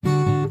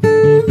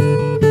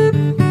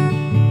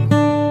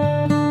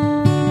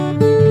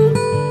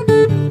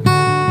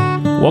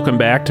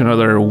back to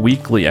another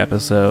weekly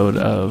episode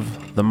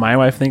of the My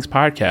Wife Thinks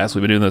podcast.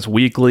 We've been doing this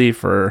weekly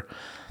for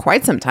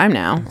quite some time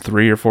now.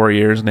 3 or 4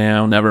 years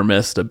now. Never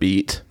missed a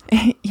beat.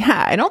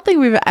 Yeah, I don't think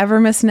we've ever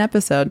missed an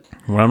episode.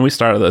 When we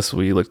started this,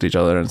 we looked at each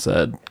other and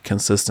said,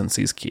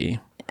 consistency's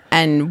key.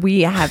 And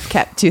we have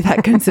kept to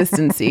that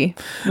consistency.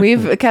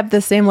 We've kept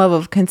the same level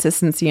of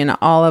consistency in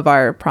all of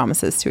our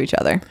promises to each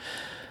other.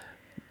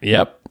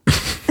 Yep.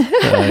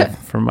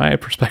 From my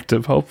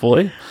perspective,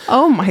 hopefully.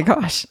 Oh my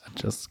gosh.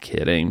 Just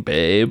kidding,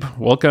 babe.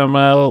 Welcome.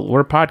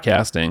 We're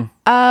podcasting.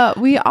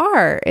 We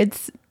are.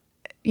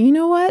 You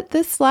know what?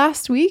 This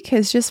last week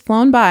has just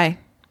flown by.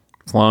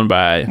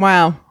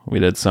 Wow. We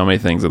did so many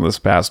things in this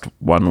past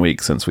 1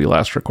 week since we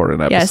last recorded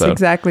an episode. Yes,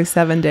 exactly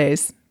 7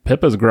 days.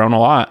 Pippa's grown a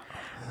lot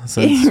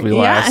since we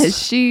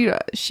last. Yeah,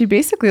 she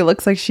basically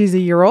looks like she's a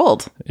year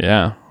old.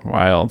 Yeah,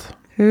 wild.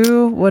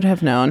 Who would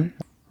have known?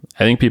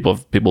 I think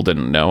people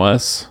didn't know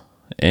us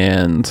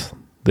and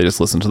they just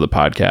listened to the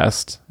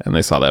podcast and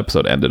they saw the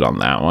episode ended on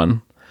that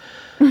one.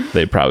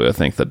 They probably would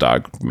think the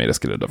dog made us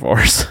get a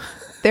divorce.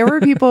 There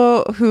were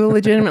people who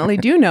legitimately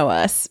do know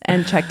us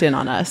and checked in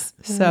on us.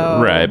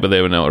 So right, but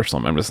they would know or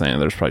something. I'm just saying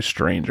there's probably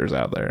strangers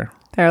out there.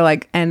 They're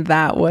like, and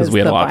that was we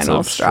had the lots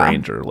final of straw.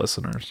 stranger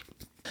listeners.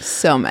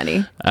 So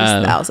many,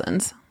 just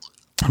thousands.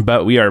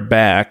 But we are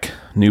back,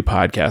 new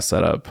podcast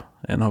setup,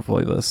 and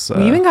hopefully this.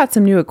 We even got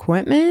some new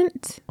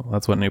equipment.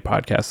 That's what new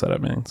podcast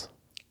setup means.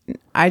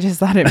 I just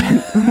thought it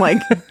meant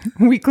like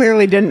we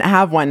clearly didn't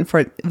have one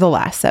for the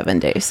last 7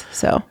 days.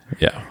 So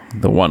yeah,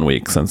 the 1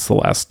 week since the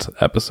last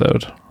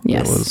episode.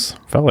 Yes,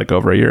 felt like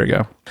over a year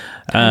ago.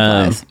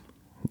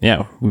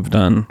 Yeah, we've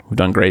done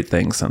great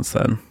things since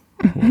then.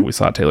 Mm-hmm. We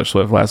saw Taylor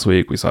Swift last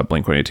week. We saw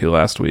Blink-182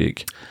 last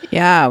week.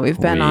 Yeah, we've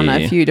been on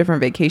a few different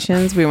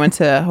vacations. We went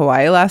to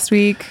Hawaii last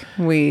week.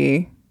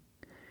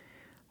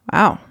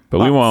 Wow. But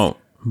we won't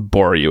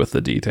bore you with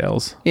the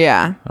details.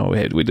 Yeah. Oh,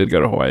 we did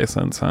go to Hawaii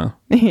since, huh?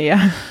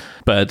 Yeah.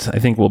 But I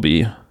think we'll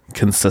be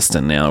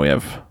consistent now. We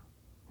have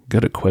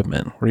good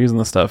equipment. We're using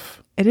the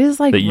stuff it is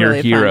like that your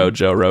really hero, fun.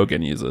 Joe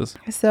Rogan, uses.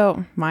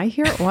 So my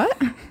hero, what?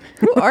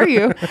 Who are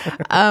you?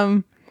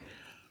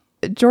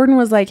 Jordan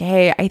was like,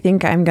 hey, I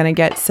think I'm going to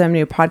get some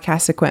new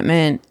podcast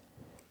equipment.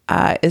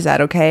 Is that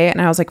okay?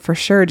 And I was like, for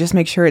sure. Just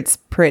make sure it's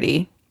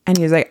pretty. And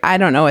he was like, I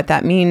don't know what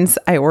that means.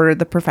 I ordered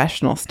the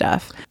professional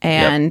stuff.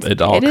 And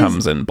it all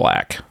comes in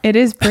black. It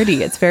is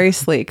pretty. It's very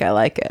sleek. I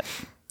like it.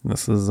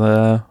 This is, we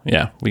have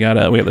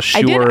the Shure.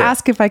 I did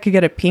ask if I could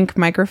get a pink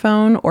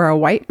microphone or a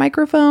white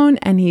microphone.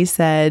 And he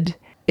said,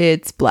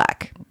 it's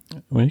black.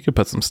 Well, you could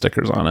put some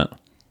stickers on it.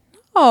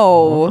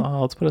 Oh,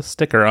 let's put a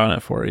sticker on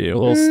it for you.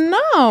 A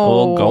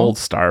little gold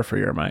star for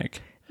your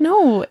mic.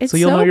 No, it's so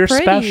you'll know you're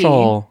pretty.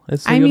 Special.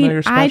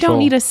 I don't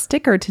need a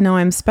sticker to know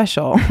I'm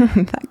special.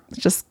 That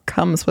just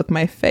comes with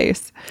my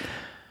face.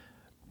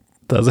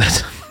 Does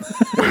it?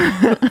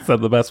 Is that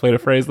the best way to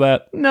phrase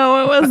that?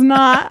 No, it was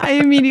not. I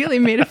immediately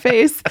made a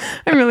face.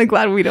 I'm really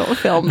glad we don't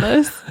film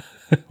this.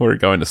 We're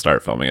going to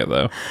start filming it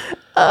though.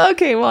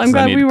 Okay, well, I'm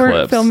glad we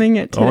weren't filming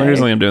it today. The only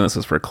reason I'm doing this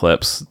is for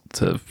clips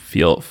to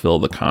fill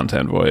the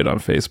content void on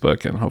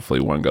Facebook, and hopefully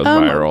one goes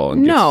viral.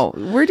 And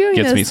we're doing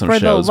this for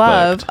the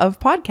love of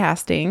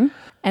podcasting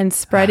and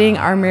spreading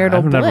our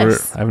marital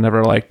bliss. I've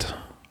never liked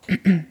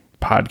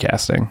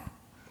podcasting.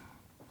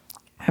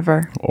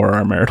 Ever. Or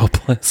our marital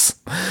bliss.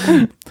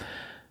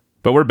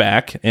 But we're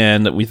back,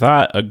 and we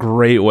thought a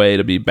great way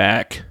to be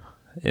back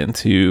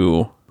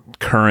into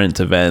current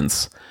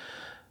events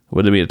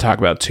would it be to talk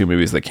about 2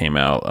 movies that came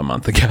out a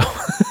month ago?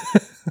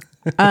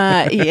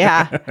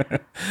 Yeah. I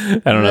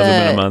don't know. Has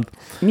it been a month?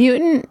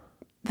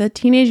 The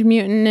Teenage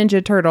Mutant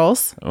Ninja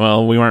Turtles.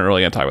 Well, we weren't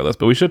really going to talk about this,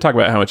 but we should talk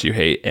about how much you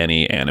hate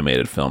any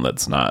animated film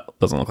doesn't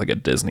look like a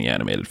Disney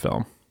animated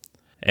film.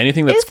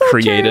 Anything that's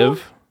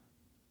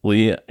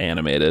creatively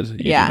animated, you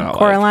do not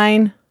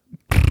Coraline.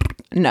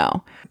 Like.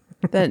 No.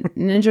 The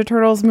Ninja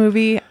Turtles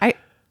movie. I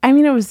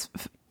mean, it was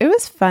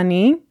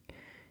funny.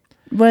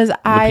 Was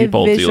I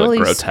visually do look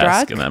grotesque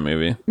struck in that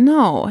movie?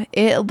 No,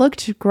 it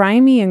looked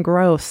grimy and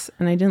gross,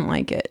 and I didn't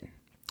like it.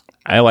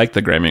 I like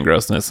the grimy and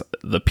grossness.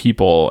 The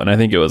people, and I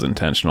think it was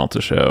intentional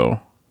to show.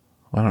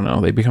 I don't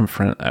know. They become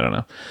friends. I don't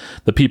know.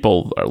 The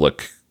people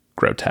look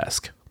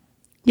grotesque.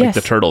 Yes,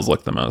 like the turtles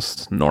look the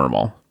most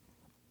normal,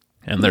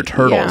 and they're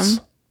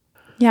turtles.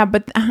 Yeah,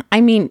 but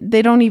I mean,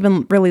 they don't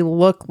even really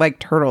look like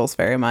turtles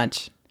very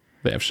much.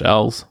 They have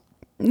shells.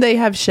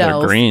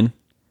 They're green.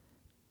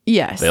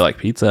 Yes, they like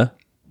pizza.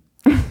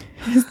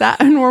 Is that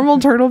a normal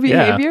turtle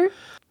behavior?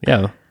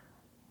 Yeah.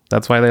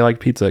 That's why they like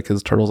pizza,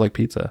 because turtles like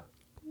pizza.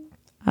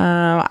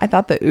 I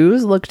thought the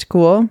ooze looked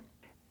cool.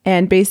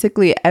 And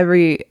basically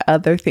every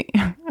other thing.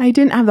 I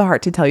didn't have the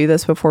heart to tell you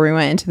this before we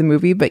went into the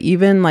movie, but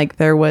even like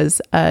there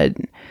was a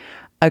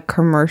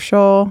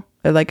commercial,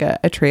 or like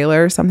a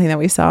trailer or something that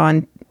we saw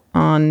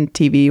on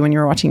TV when you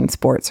were watching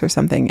sports or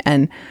something.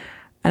 And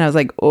I was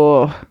like,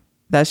 oh,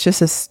 that's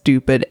just a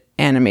stupid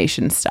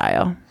animation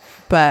style.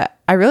 But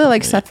I really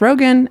like Seth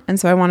Rogen, and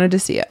so I wanted to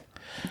see it.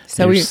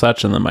 So You're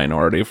such in the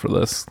minority for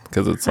this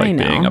because it's like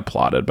being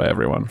applauded by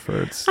everyone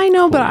for its. I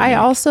know, but I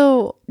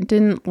also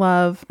didn't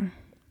love.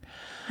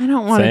 I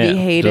don't want to be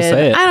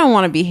hated. I don't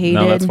want to be hated.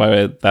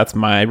 No, that's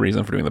my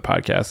reason for doing the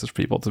podcast is for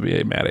people to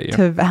be mad at you.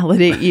 To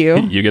validate you.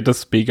 You get to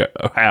speak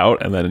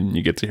out and then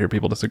you get to hear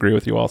people disagree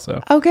with you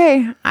also.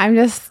 Okay. I'm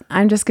just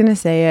going to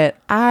say it.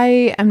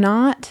 I am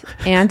not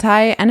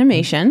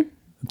anti-animation.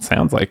 It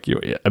sounds like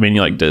you. I mean,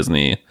 you like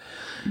Disney,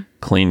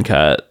 clean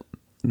cut,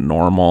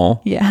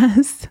 normal.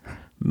 Yes.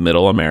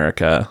 Middle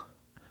America,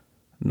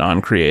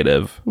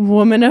 non-creative.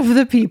 Woman of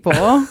the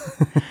people.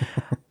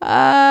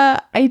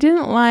 I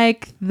didn't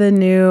like the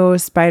new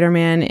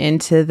Spider-Man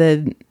into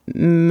the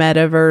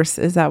metaverse.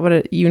 Is that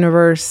what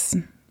universe?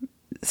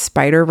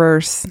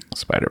 Spider-Verse?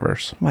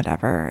 Spider-Verse.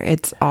 Whatever.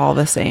 It's all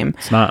the same.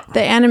 It's not.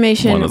 The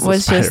animation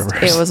was just,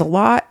 it was a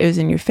lot. It was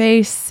in your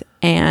face.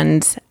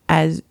 And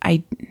as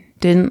I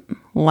didn't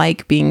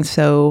like being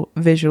so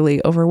visually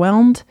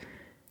overwhelmed,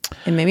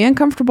 it made me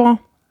uncomfortable.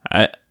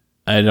 I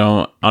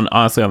don't,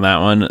 honestly on that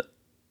one,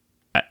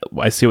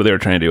 I see what they were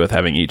trying to do with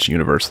having each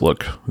universe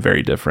look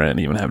very different and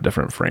even have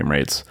different frame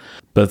rates.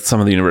 But some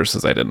of the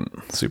universes I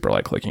didn't super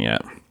like looking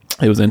at.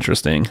 It was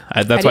interesting.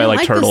 That's why I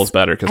like Turtles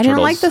better because Turtles. I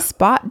didn't like the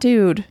Spot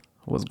dude.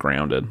 Was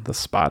grounded. The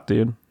Spot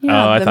dude.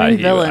 Yeah,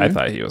 I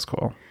thought he was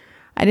cool.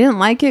 I didn't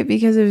like it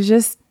because it was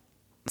just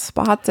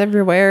spots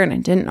everywhere and I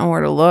didn't know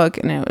where to look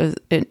and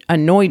it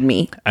annoyed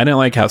me. I didn't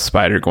like how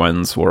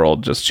Spider-Gwen's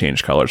world just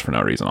changed colors for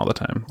no reason all the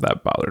time.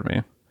 That bothered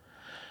me.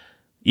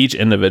 Each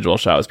individual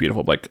shot was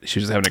beautiful. Like she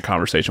was just having a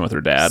conversation with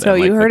her dad. So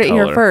and, you heard it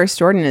here first.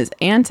 Jordan is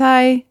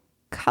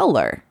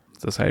anti-color.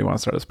 Is this how you want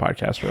to start this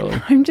podcast, really?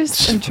 I'm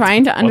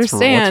trying to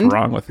understand. What's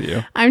wrong with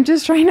you? I'm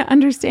just trying to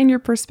understand your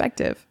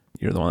perspective.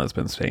 You're the one that's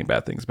been saying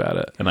bad things about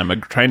it. And I'm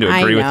trying to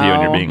agree with you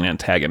and you're being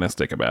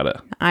antagonistic about it.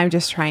 I'm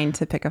just trying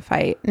to pick a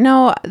fight.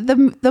 No,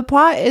 the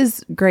plot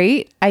is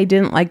great. I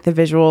didn't like the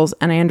visuals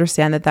and I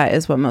understand that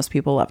is what most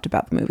people loved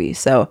about the movie.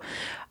 So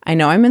I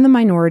know I'm in the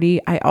minority.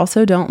 I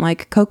also don't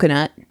like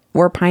coconut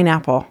or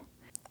pineapple.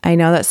 I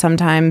know that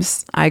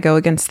sometimes I go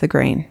against the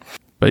grain.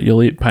 But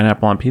you'll eat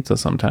pineapple on pizza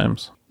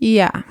sometimes.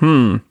 Yeah.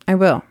 I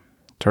will.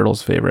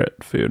 Turtle's favorite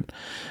food.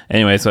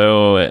 Anyway,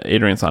 so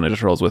Adrian saw Ninja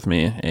Turtles with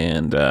me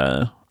and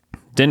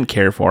didn't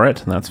care for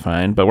it, and that's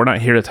fine. But we're not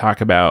here to talk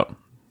about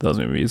those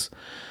movies.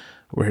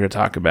 We're here to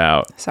talk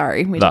about...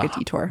 Sorry, we took a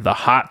detour. The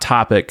hot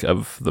topic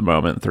of the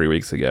moment 3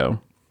 weeks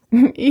ago.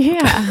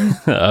 Yeah.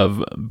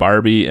 Of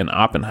Barbie and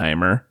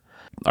Oppenheimer.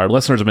 Our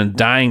listeners have been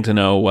dying to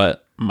know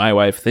what my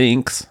wife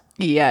thinks.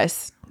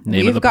 Yes.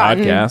 Name of the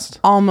podcast.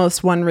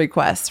 Almost one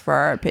request for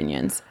our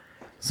opinions.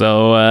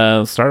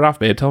 So start off,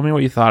 babe. Tell me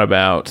what you thought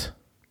about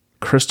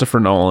Christopher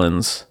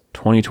Nolan's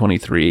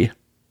 2023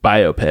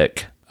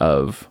 biopic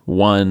of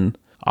one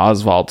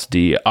Oswald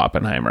D.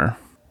 Oppenheimer.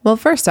 Well,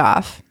 first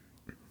off,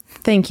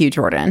 thank you,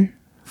 Jordan,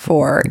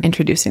 for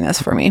introducing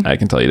this for me. I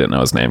can tell you didn't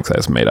know his name because I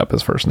just made up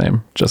his first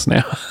name just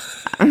now.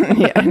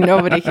 Yeah,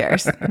 nobody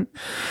cares. I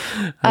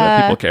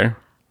bet people care.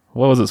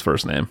 What was his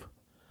first name?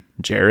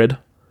 Jared?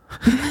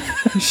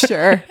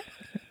 Sure.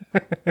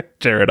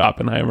 Jared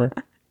Oppenheimer.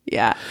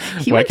 Yeah.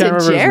 He went to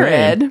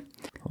Jared.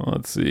 Well,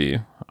 let's see.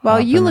 Well,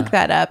 you look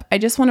that up. I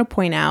just want to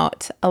point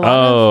out a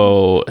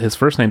lot his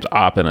first name's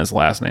Oppen, his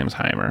last name's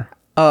Heimer.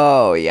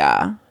 Oh,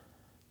 yeah.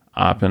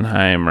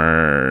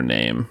 Oppenheimer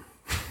name.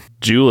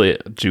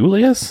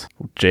 Julius?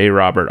 J.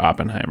 Robert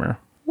Oppenheimer.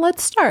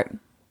 Let's start.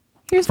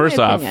 Here's First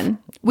my opinion.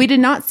 We did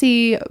not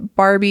see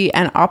Barbie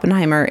and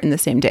Oppenheimer in the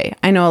same day.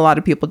 I know a lot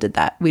of people did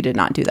that. We did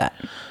not do that.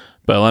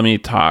 But let me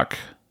talk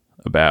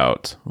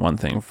about one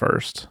thing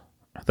first.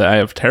 That I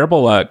have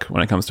terrible luck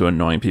when it comes to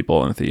annoying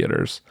people in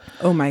theaters.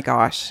 Oh my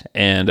gosh.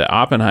 And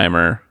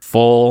Oppenheimer,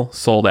 full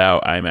sold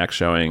out IMAX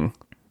showing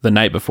the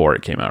night before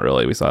it came out,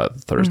 really. We saw it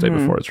Thursday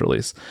before its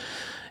release.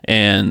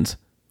 And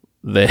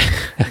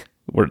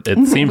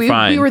it seemed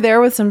fine. We were there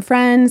with some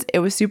friends. It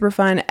was super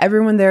fun.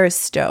 Everyone there is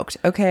stoked.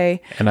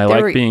 Okay. And I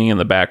like being in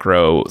the back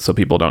row so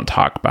people don't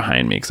talk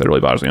behind me because it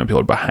really bothers me when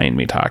people are behind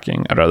me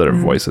talking. I'd rather their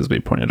voices be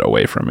pointed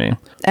away from me.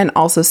 And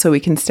also so we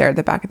can stare at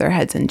the back of their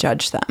heads and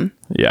judge them.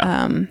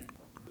 Yeah.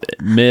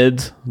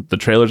 The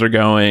trailers are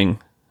going.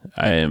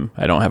 I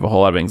don't have a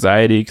whole lot of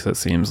anxiety because it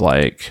seems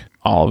like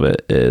all of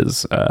it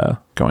is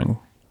going.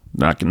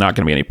 Not going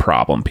to be any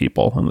problem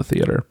people in the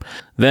theater.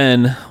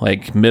 Then,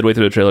 like midway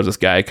through the trailers, this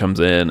guy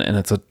comes in and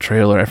it's a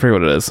trailer. I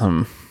forget what it is,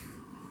 some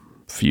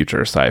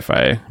future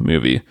sci-fi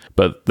movie.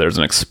 But there's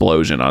an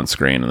explosion on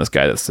screen and this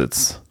guy that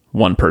sits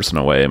one person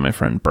away, and my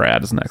friend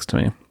Brad is next to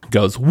me,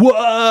 goes,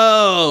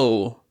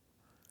 "Whoa!"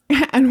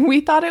 And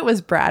we thought it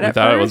was Brad at first.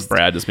 We thought it was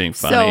Brad just being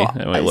funny.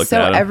 And we looked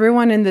at him.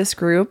 Everyone in this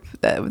group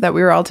that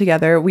we were all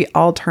together, we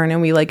all turn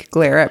and we like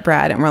glare at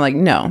Brad and we're like,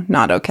 no,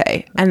 not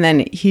okay. And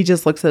then he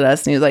just looks at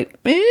us and he's like,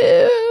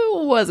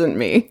 it wasn't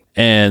me.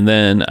 And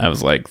then I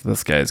was like,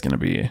 this guy's going to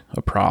be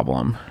a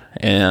problem.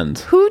 And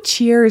who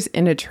cheers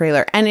in a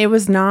trailer? And it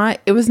was not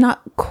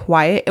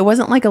quiet. It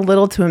wasn't like a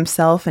little to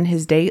himself and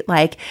his date,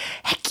 like,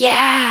 heck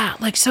yeah,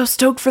 like so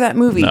stoked for that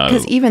movie.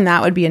 Because even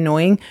that would be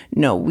annoying.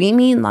 No, we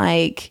mean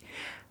like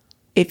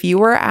if you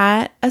were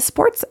at a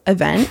sports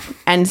event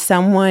and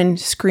someone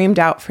screamed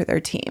out for their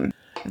team.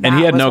 And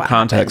he had no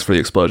context for the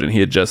explosion. He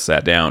had just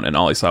sat down and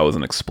all he saw was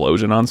an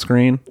explosion on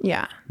screen.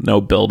 Yeah. No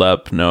build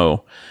up,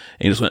 no.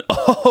 And he just went,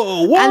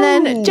 oh, whoa.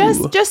 And then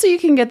just so you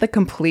can get the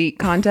complete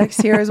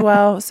context here as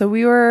well. So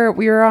we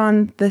were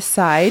on the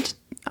side,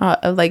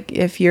 like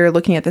if you're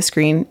looking at the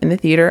screen in the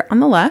theater on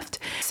the left.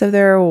 So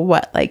there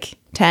were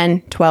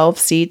 10, 12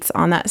 seats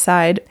on that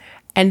side.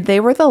 And they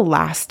were the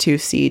last 2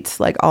 seats,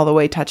 like all the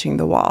way touching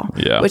the wall.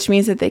 Yeah. Which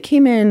means that they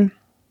came in,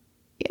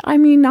 I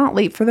mean, not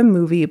late for the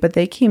movie, but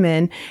they came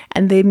in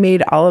and they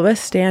made all of us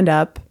stand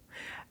up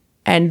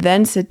and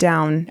then sit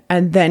down,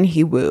 and then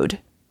he wooed.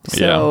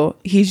 So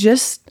he's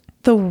just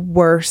the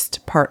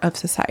worst part of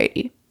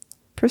society.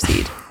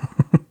 Proceed.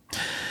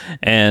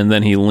 And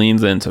then he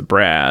leans into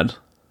Brad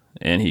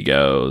and he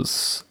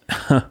goes,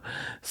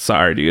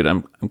 sorry, dude,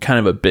 I'm kind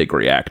of a big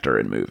reactor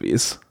in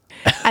movies.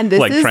 And this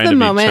like is the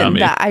moment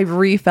chummy. that I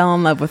fell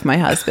in love with my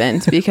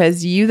husband,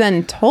 because you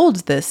then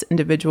told this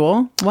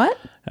individual, what?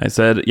 I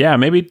said, yeah,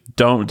 maybe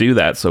don't do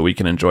that so we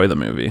can enjoy the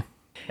movie.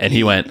 And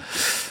he went,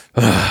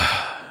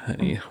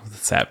 and he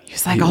sat.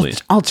 He's like,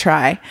 I'll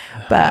try.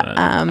 But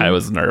I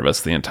was nervous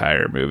the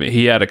entire movie.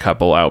 He had a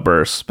couple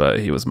outbursts, but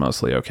he was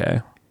mostly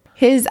okay.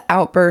 His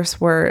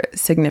outbursts were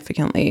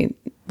significantly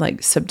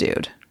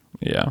subdued.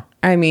 Yeah.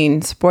 I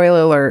mean,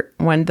 spoiler alert,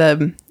 when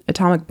the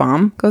atomic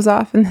bomb goes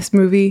off in this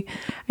movie,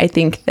 I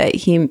think that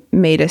he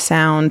made a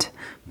sound,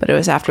 but it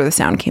was after the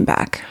sound came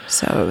back.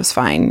 So it was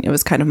fine. It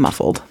was kind of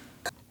muffled.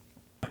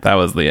 That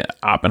was the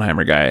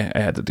Oppenheimer guy I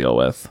had to deal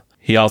with.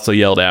 He also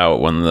yelled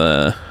out when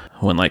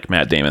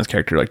Matt Damon's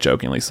character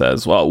jokingly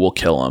says, well, we'll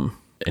kill him.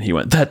 And he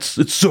went,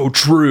 it's so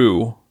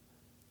true.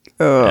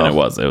 Ugh. And it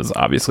was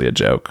obviously a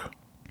joke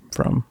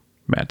from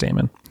Matt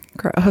Damon.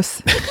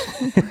 Gross.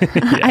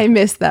 I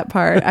missed that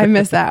part. I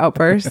missed that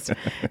outburst.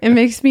 It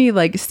makes me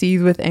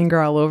seethe with anger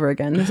all over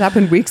again. This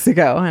happened weeks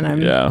ago, and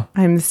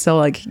I'm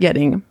still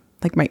getting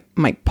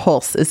my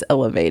pulse is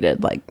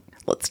elevated.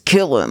 Let's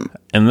kill him.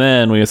 And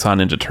then we saw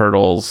Ninja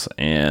Turtles,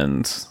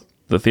 and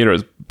the theater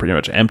was pretty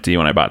much empty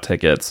when I bought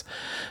tickets.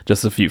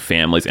 Just a few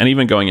families, and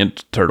even going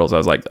into Turtles, I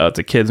was like, oh, it's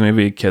a kids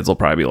movie. Kids will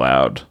probably be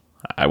loud.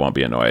 I won't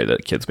be annoyed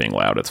at kids being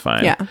loud. It's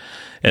fine. Yeah.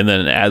 And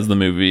then as the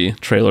movie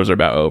trailers are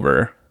about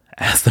over,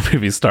 as the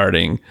movie's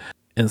starting,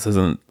 and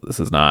this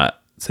is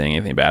not saying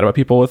anything bad about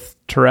people with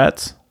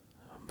Tourette's,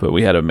 but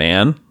we had a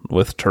man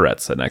with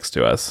Tourette's sit next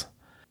to us,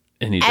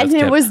 and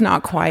it was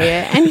not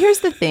quiet. And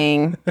here's the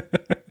thing: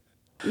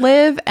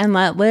 live and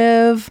let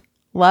live,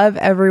 love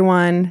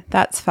everyone.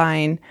 That's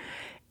fine.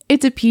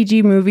 It's a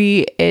PG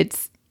movie.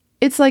 It's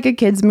like a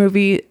kids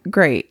movie.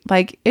 Great.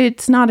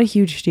 It's not a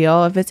huge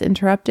deal if it's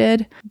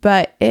interrupted,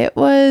 but it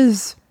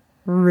was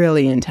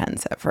really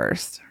intense at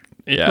first.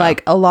 Yeah,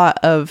 a lot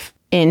of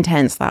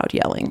intense loud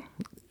yelling.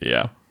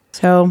 Yeah.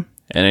 So,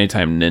 and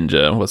anytime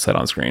Ninja was said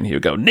on screen, he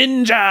would go,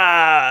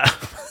 Ninja!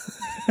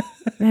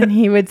 And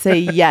he would say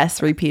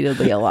yes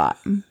repeatedly a lot.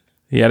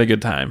 He had a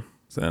good time,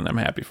 and I'm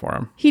happy for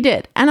him. He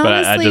did. And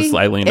honestly,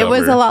 I leaned it over.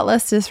 was a lot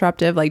less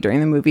disruptive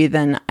during the movie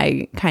than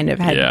I kind of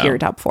had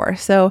geared up for.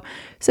 So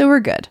we're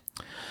good.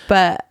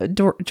 But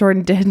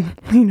Jordan did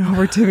lean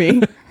over to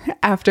me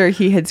after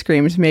he had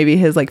screamed maybe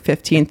his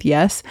 15th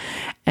yes.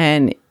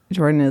 And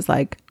Jordan is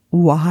like,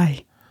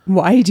 why?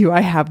 Why do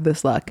I have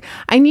this luck?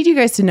 I need you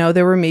guys to know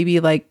there were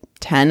maybe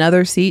 10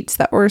 other seats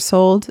that were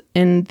sold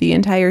in the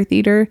entire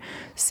theater.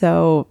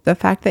 So the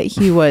fact that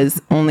he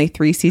was only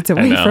 3 seats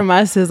away from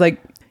us is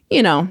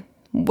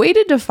way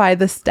to defy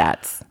the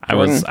stats.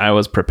 Jordan. I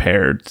was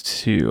prepared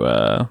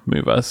to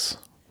move us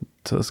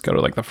to just go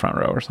to the front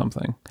row or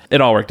something.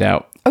 It all worked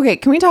out. Okay,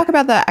 can we talk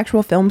about the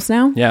actual films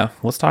now? Yeah,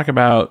 let's talk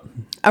about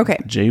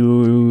J.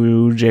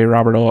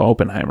 Robert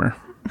Oppenheimer.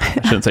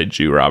 I shouldn't say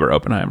Jew Robert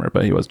Oppenheimer,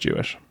 but he was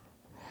Jewish.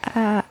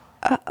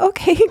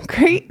 Okay,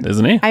 great.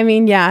 Isn't he? I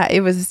mean, yeah,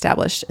 it was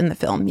established in the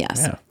film,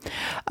 yes. Yeah.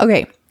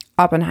 Okay,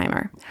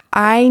 Oppenheimer.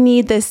 I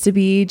need this to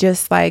be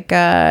just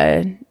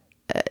a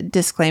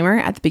disclaimer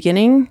at the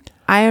beginning.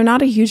 I am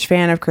not a huge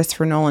fan of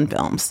Christopher Nolan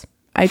films.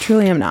 I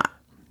truly am not.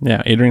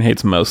 Yeah, Adrienne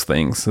hates most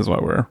things, is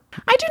what we're...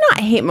 I do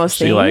not hate most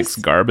things. She likes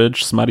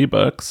garbage, smutty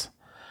books,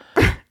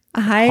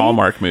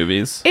 Hallmark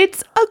movies.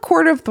 It's A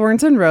Court of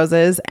Thorns and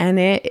Roses, and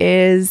it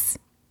is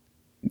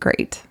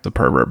great. It's a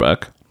pervert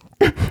book.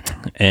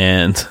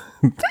 And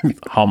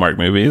Hallmark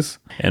movies.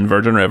 And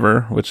Virgin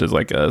River, which is a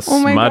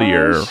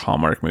smuttier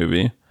Hallmark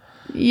movie.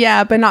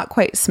 Yeah, but not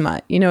quite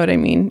smut. You know what I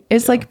mean?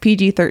 It's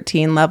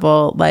PG-13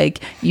 level.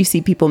 You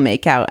see people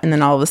make out, and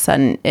then all of a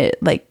sudden it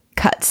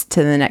cuts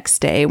to the next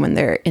day when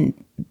they're in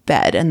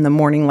bed and the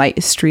morning light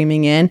is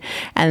streaming in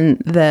and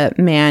the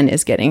man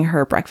is getting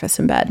her breakfast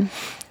in bed.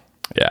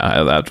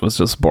 Yeah, that was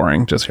just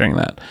boring just hearing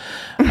that.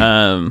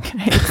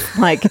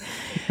 It's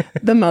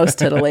the most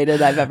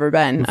titillated I've ever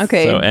been.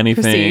 Okay, so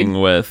anything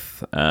proceed.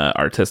 with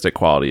artistic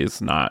quality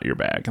is not your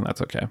bag, and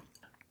that's okay.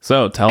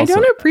 So tell us. I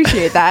don't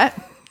appreciate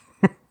that.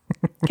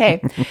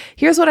 Okay,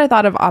 here's what I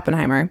thought of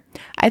Oppenheimer.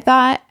 I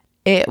thought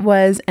it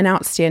was an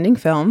outstanding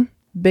film.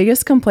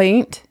 Biggest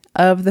complaint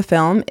of the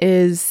film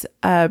is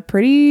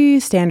pretty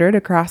standard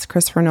across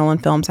Christopher Nolan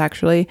films,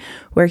 actually,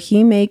 where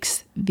he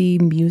makes the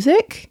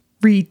music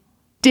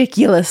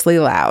ridiculously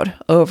loud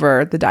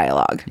over the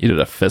dialogue. You did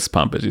a fist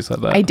pump as you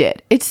said that. I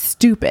did. It's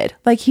stupid.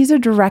 Like, he's a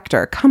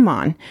director. Come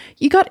on.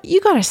 You got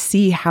to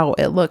see how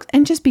it looks.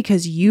 And just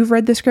because you've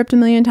read the script a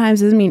million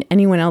times doesn't mean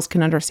anyone else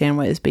can understand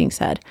what is being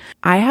said.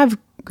 I have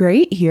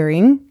great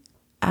hearing.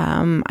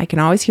 I can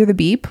always hear the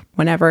beep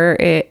whenever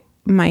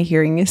my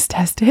hearing is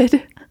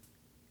tested.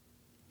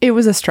 It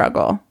was a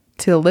struggle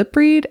to lip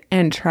read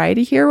and try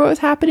to hear what was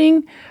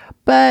happening.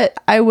 But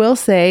I will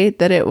say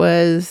that it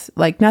was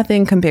like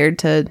nothing compared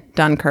to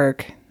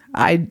Dunkirk.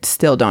 I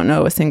still don't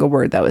know a single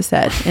word that was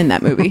said in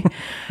that movie.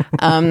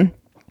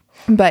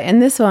 But in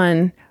this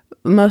one,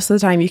 most of the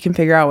time you can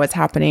figure out what's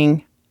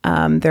happening.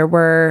 There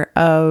were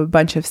a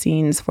bunch of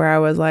scenes where I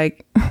was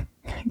like,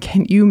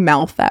 can you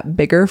mouth that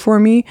bigger for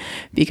me?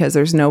 Because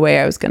there's no way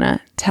I was going to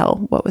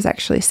tell what was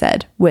actually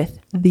said with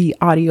the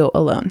audio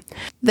alone.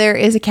 There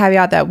is a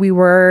caveat that we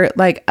were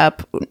like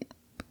up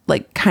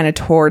like kind of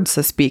towards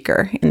the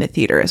speaker in the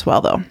theater as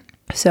well, though.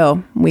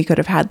 So we could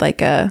have had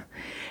like a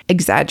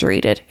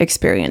exaggerated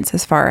experience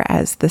as far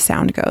as the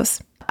sound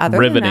goes.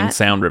 Riveting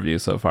sound review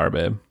so far,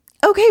 babe.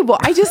 Okay, well,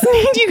 I just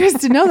need you guys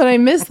to know that I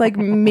missed like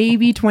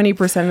maybe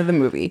 20% of the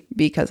movie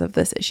because of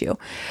this issue.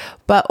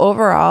 But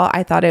overall,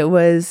 I thought it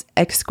was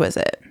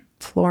exquisite.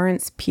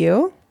 Florence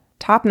Pugh,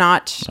 top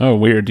notch. Oh,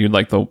 weird. You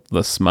like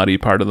the smutty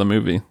part of the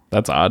movie.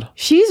 That's odd.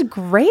 She's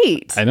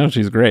great. I know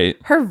she's great.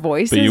 Her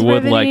voice but is you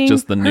would riveting. like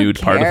just the nude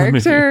part of the movie.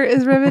 Her character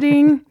is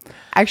riveting.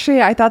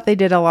 Actually, I thought they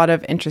did a lot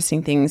of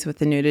interesting things with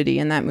the nudity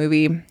in that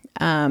movie.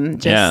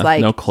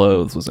 No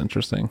clothes was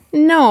interesting.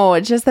 No,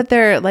 it's just that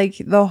they're like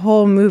the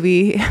whole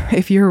movie.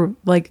 If you're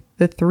like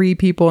the 3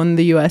 people in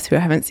the US who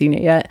haven't seen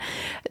it yet,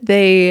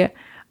 they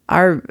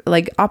are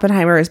like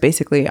Oppenheimer is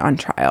basically on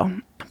trial,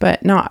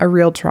 but not a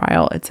real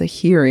trial. It's a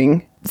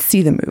hearing.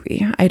 See the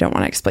movie. I don't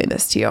want to explain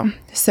this to you.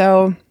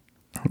 So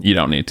you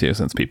don't need to,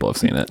 since people have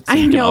seen it. So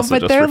I know,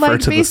 but they're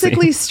like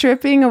basically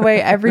stripping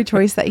away every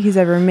choice that he's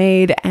ever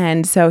made.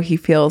 And so he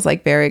feels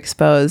like very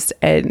exposed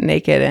and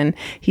naked. And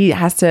he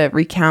has to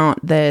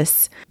recount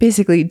this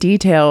basically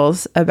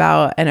details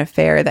about an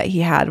affair that he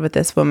had with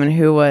this woman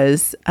who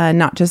was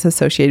not just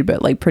associated,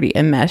 but like pretty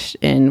enmeshed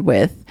in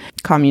with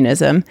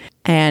communism.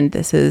 And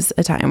this is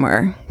a time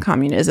where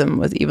communism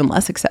was even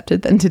less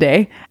accepted than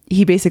today.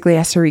 He basically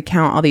has to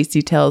recount all these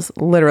details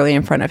literally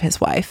in front of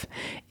his wife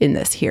in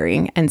this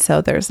hearing. And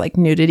so there's like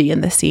nudity in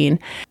the scene.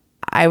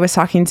 I was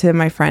talking to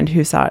my friend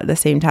who saw it at the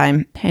same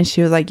time, and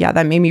she was like, yeah,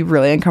 that made me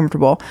really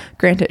uncomfortable.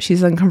 Granted,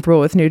 she's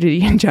uncomfortable with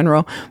nudity in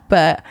general,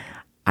 but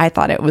I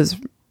thought it was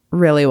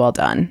really well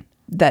done,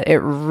 that it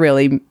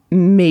really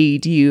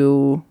made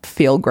you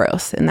feel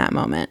gross in that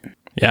moment.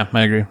 Yeah,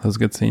 I agree. That was a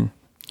good scene.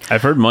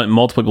 I've heard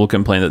multiple people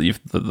complain that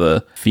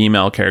the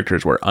female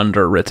characters were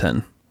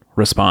underwritten.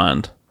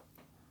 Respond.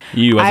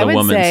 You as a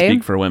woman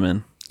speak for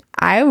women.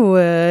 I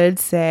would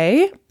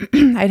say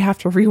I'd have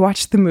to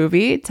rewatch the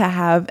movie to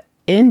have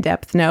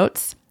in-depth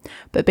notes.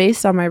 But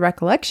based on my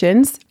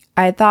recollections,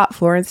 I thought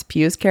Florence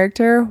Pugh's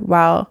character,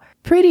 while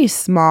pretty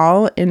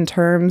small in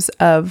terms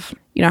of,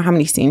 you know, how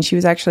many scenes she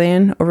was actually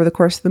in over the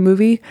course of the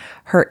movie,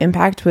 her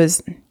impact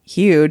was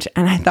huge.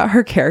 And I thought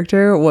her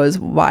character was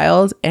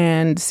wild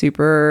and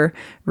super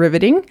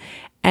riveting.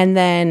 And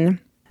then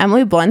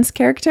Emily Blunt's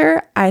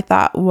character, I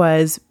thought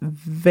was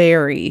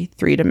very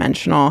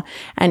three-dimensional.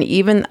 And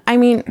even, I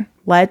mean,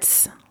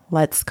 let's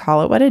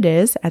call it what it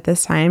is at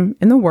this time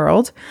in the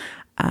world.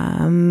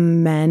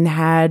 Men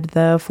had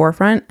the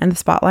forefront and the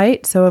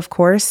spotlight. So, of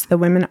course, the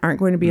women aren't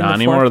going to be in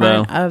the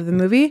forefront of the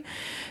movie.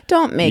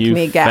 Don't make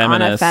me get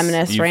on a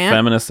feminist rant.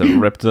 Feminists have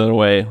ripped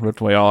away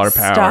all our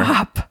power.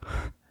 Stop.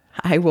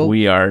 I will.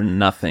 We are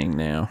nothing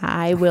now.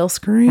 I will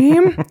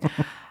scream.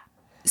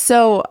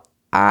 So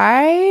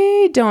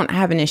I don't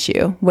have an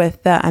issue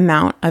with the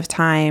amount of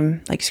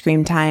time, like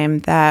screen time,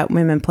 that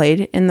women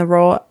played in the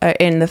role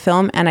in the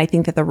film, and I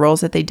think that the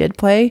roles that they did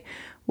play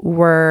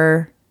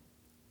were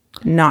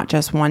not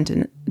just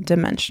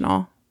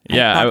one-dimensional.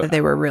 Yeah, I thought that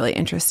they were really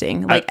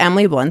interesting. Like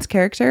Emily Blunt's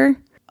character.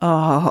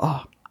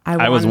 Oh,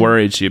 I was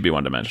worried she'd be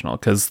one-dimensional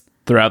because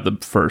throughout the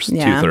first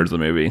 2/3 of the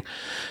movie,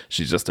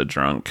 she's just a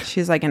drunk.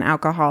 She's like an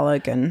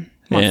alcoholic and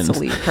wants to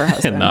leave her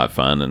husband. And not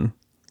fun, and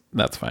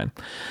that's fine.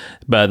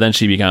 But then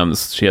she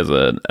has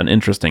an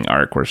interesting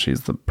arc where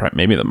she's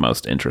maybe the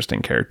most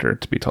interesting character,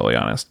 to be totally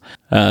honest.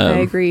 I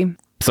agree.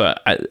 So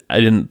I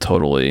didn't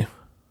totally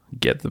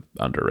get the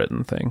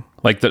underwritten thing.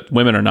 Like, the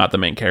women are not the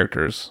main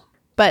characters.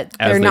 But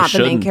they're not the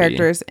main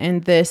characters in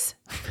this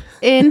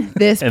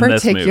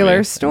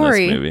particular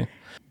story. In this movie.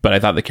 But I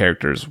thought the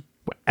characters,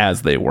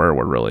 as they were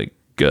really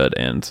good,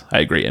 and I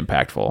agree,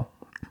 impactful.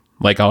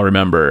 Like, I'll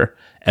remember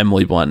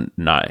Emily Blunt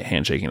not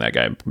handshaking that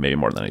guy maybe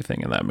more than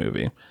anything in that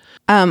movie.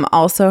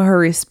 Also her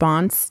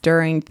response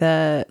during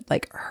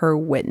her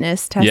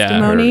witness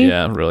testimony.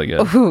 Yeah, really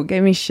good. Ooh,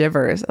 gave me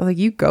shivers. I was like,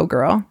 you go,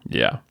 girl.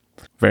 Yeah.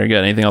 Very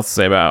good. Anything else to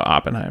say about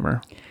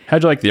Oppenheimer?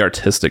 How'd you like the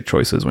artistic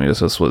choices when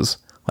this was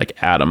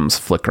like atoms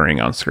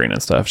flickering on screen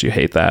and stuff? Do you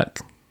hate that?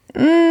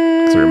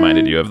 Because it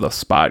reminded you of the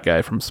Spot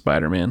guy from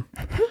Spider-Man.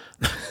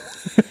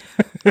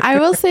 I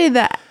will say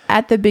that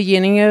at the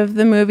beginning of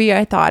the movie,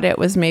 I thought it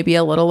was maybe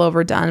a little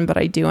overdone, but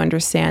I do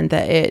understand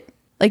that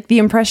like the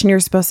impression you're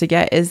supposed to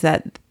get is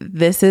that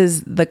this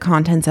is the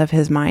contents of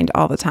his mind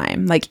all the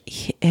time. Like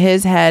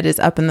his head is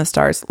up in the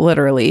stars,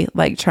 literally,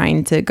 like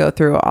trying to go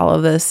through all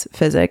of this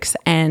physics,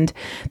 and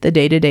the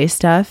day-to-day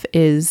stuff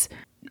is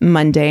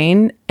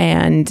mundane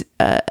and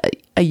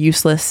a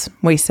useless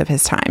waste of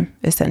his time,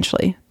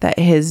 essentially, that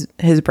his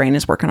brain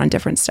is working on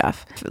different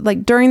stuff.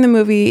 Like during the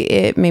movie,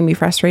 it made me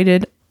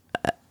frustrated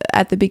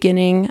at the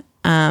beginning,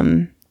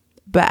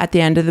 but at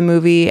the end of the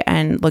movie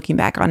and looking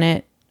back on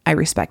it, I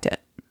respect it.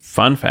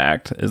 Fun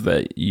fact is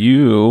that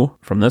you,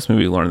 from this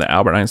movie, learned that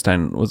Albert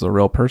Einstein was a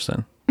real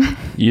person.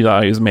 You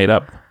thought he was made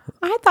up.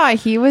 I thought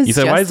he was. You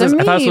said, just "Why is this?" a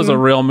meme. I thought this was a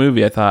real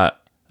movie. I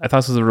thought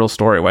this was a real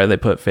story. Why did they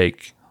put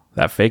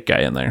that fake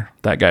guy in there?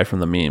 That guy from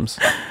the memes.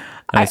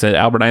 And I said,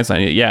 Albert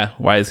Einstein. Yeah.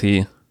 Why is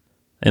he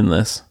in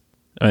this?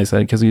 And I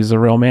said, because he's a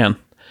real man.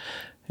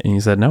 And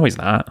you said, no, he's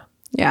not.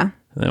 Yeah.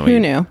 And who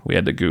knew? We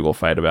had to Google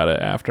fight about it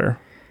after.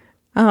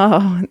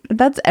 Oh,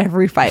 that's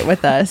every fight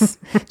with us.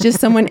 Just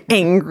someone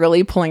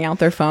angrily pulling out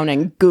their phone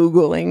and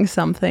Googling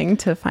something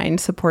to find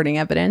supporting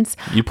evidence.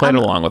 You played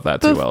along with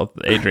that too well.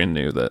 Adrian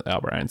knew that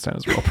Albert Einstein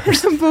was a real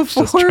person.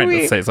 Just trying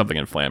to say something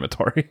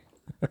inflammatory.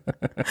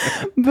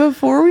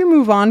 Before we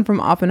move on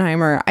from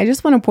Oppenheimer, I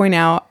just want to point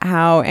out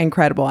how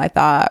incredible I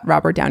thought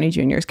Robert Downey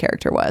Jr.'s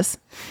character was.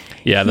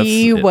 Yeah,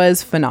 he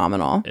was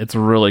phenomenal. It's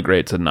really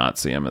great to not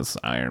see him as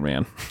Iron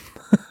Man.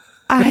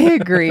 I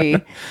agree.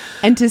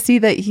 And to see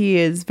that he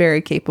is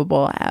very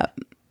capable at,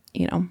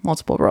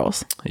 multiple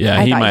roles.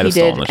 Yeah, he might have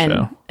stolen the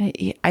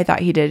show. I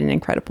thought he did an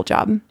incredible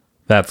job.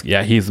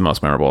 He's the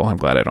most memorable. I'm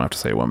glad I don't have to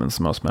say woman's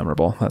the most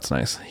memorable. That's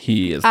nice.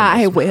 He is.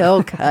 I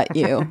will cut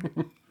you.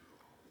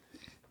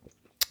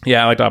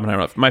 Yeah, I liked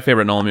Oppenheimer. My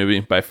favorite Nolan movie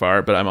by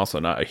far, but I'm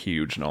also not a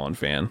huge Nolan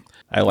fan.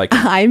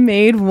 I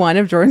made one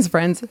of Jordan's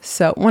friends,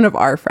 one of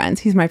our friends,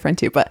 he's my friend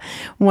too, but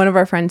one of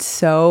our friends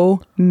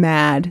so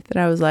mad that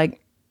I was like,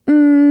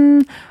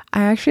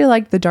 I actually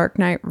like The Dark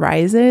Knight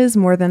Rises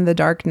more than The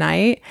Dark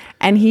Knight.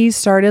 And he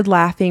started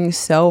laughing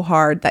so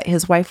hard that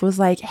his wife was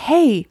like,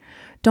 hey,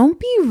 don't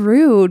be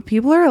rude.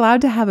 People are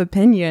allowed to have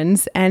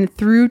opinions. And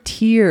through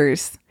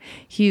tears,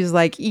 he's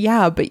like,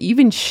 yeah, but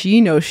even she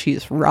knows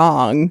she's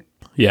wrong.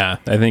 Yeah,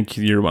 I think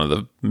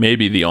you're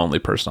maybe the only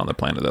person on the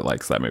planet that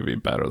likes that movie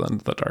better than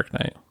The Dark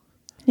Knight.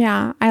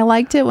 Yeah, I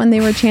liked it when they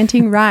were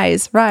chanting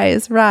rise,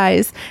 rise,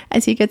 rise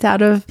as he gets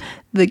out of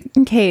the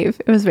cave.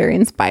 It was very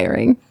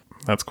inspiring.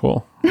 That's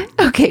cool.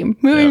 Okay,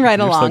 moving right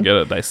along. You're so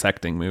good at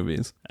dissecting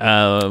movies.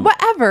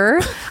 Whatever.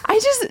 I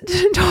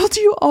just told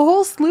you a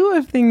whole slew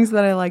of things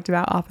that I liked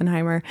about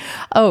Oppenheimer.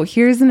 Oh,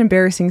 here's an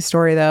embarrassing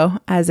story, though,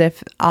 as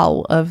if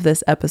all of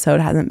this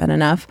episode hasn't been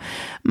enough.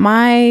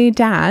 My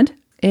dad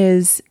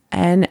is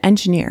an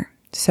engineer.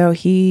 So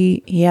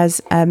he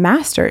has a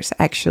master's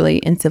actually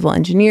in civil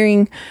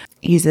engineering.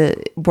 He's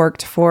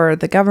worked for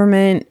the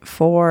government,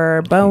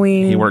 for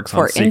Boeing. He works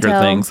on secret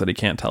things that he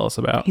can't tell us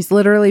about. He's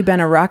literally been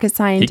a rocket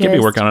scientist. He could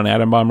be working on an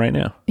atom bomb right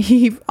now.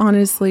 He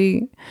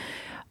honestly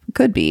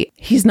could be.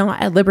 He's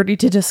not at liberty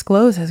to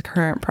disclose his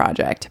current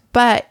project.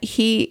 But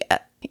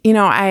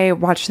I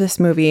watched this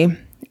movie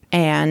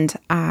and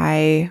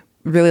I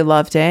really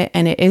loved it,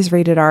 and it is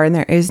rated R and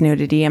there is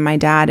nudity, and my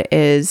dad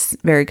is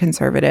very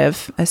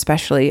conservative,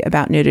 especially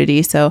about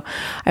nudity. So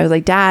I was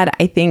like, Dad,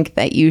 I think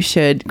that you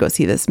should go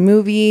see this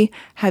movie.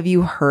 Have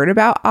you heard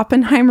about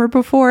Oppenheimer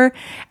before?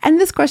 And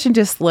this question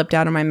just slipped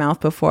out of my mouth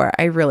before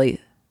I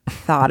really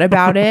thought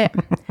about it.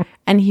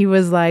 And he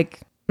was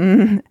like,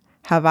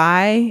 have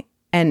I,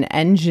 an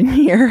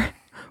engineer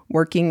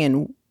working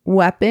in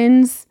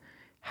weapons,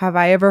 have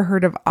I ever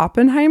heard of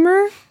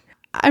Oppenheimer?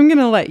 I'm going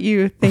to let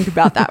you think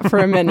about that for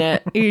a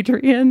minute,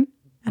 Adrian.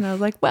 And I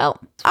was like, well,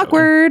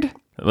 awkward.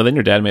 Well, then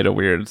your dad made a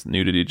weird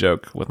nudity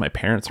joke with my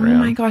parents around. Oh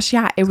my gosh,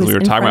 yeah. It was we were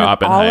in talking front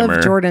about of all Oppenheimer,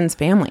 of Jordan's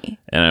family.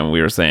 And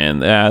we were saying,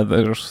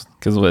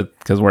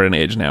 because we're at an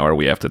age now where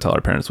we have to tell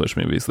our parents which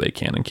movies they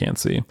can and can't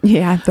see.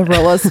 Yeah, the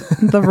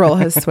role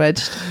has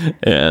switched.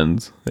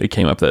 And it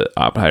came up that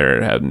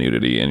Oppenheimer had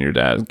nudity, and your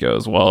dad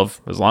goes, well,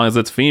 as long as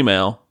it's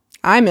female.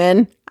 I'm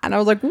in. And I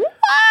was like, what?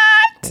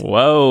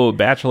 Whoa,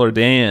 Bachelor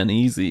Dan,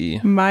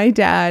 easy. My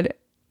dad,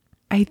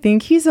 I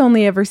think he's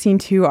only ever seen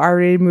 2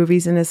 R-rated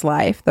movies in his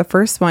life. The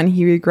first one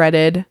he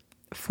regretted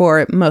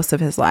for most of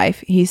his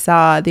life. He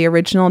saw the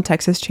original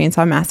Texas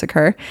Chainsaw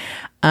Massacre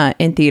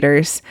in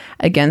theaters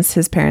against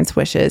his parents'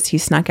 wishes. He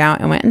snuck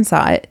out and went and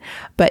saw it,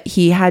 but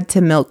he had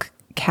to milk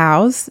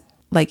cows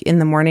like in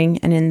the morning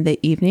and in the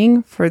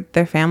evening for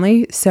their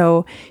family.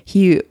 So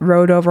he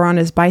rode over on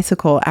his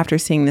bicycle after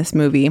seeing this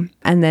movie,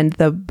 and then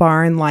the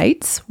barn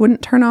lights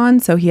wouldn't turn on.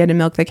 So he had to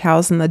milk the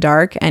cows in the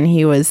dark, and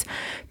he was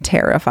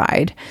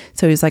terrified.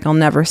 So he's like, I'll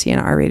never see an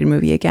R-rated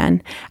movie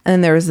again. And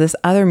then there was this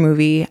other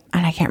movie,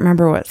 and I can't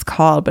remember what it's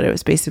called, but it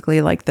was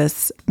basically like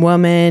this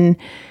woman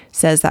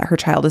says that her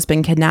child has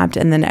been kidnapped,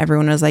 and then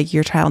everyone was like,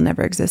 your child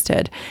never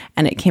existed.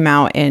 And it came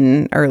out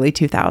in early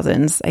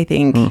 2000s, I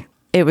think.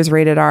 it was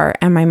rated R,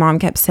 and my mom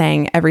kept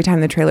saying every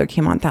time the trailer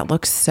came on, that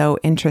looks so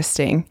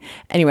interesting.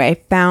 Anyway, I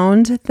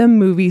found the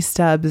movie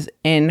stubs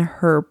in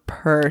her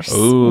purse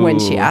when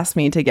she asked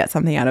me to get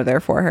something out of there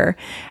for her.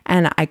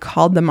 And I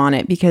called them on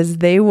it because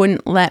they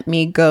wouldn't let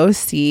me go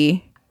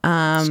see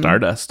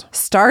Stardust.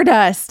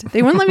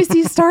 They wouldn't let me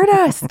see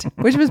Stardust,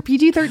 which was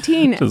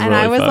PG-13. And really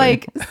I was funny.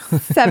 like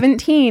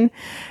 17.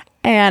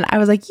 And I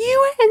was like, you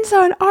went and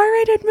saw an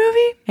R-rated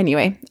movie?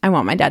 Anyway, I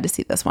want my dad to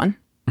see this one.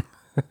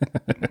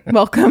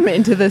 Welcome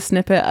into the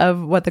snippet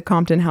of what the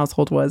Compton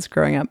household was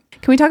growing up.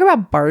 Can we talk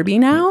about Barbie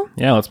now?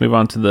 Yeah, let's move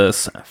on to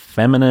this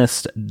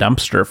feminist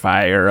dumpster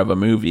fire of a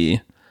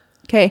movie.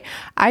 Okay,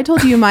 I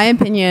told you my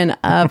opinion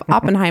of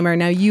Oppenheimer.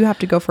 Now you have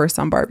to go first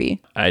on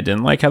Barbie. I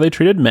didn't like how they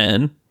treated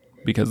men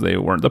because they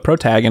weren't the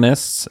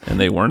protagonists and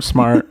they weren't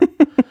smart.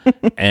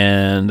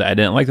 And I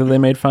didn't like that they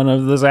made fun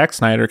of the Zack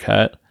Snyder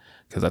cut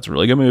because that's a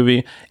really good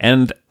movie.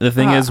 And the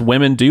thing is,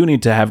 women do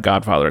need to have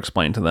Godfather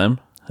explained to them.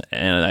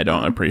 And I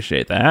don't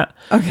appreciate that.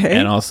 Okay.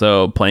 And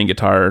also playing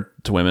guitar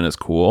to women is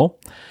cool.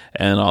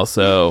 And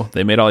also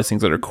they made all these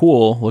things that are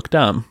cool look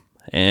dumb.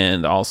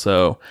 And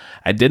also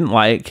I didn't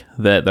like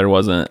that there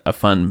wasn't a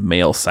fun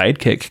male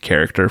sidekick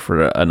character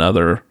for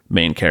another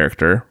main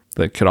character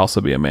that could also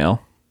be a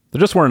male. There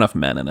just weren't enough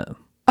men in it.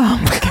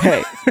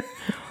 Okay.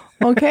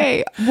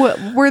 Okay.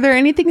 Were there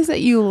any things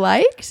that you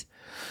liked?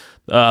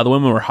 The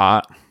women were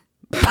hot.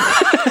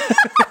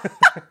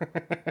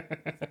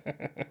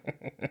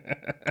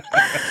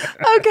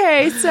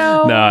 Okay,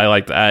 so No, I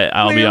liked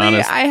I'll be clearly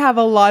honest. I have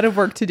a lot of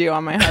work to do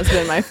on my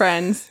husband, my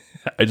friends.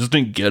 I just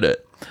didn't get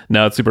it.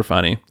 No, it's super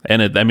funny.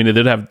 And it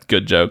did have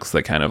good jokes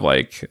that kind of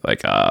like,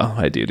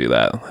 I do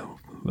that.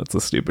 That's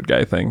a stupid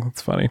guy thing.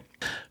 It's funny.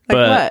 Like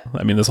but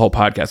what? This whole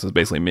podcast is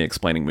basically me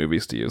explaining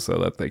movies to you so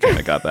that they kind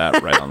of got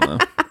that right on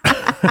the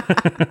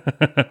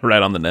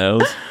right on the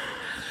nose.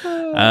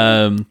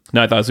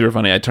 No, I thought it was super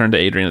funny. I turned to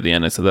Adrian at the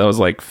end and said that was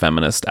like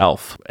feminist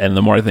Elf. And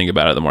the more I think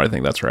about it, the more I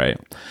think that's right.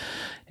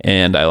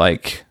 And I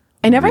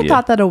never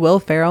thought that a Will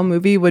Ferrell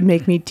movie would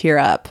make me tear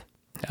up.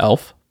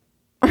 Elf.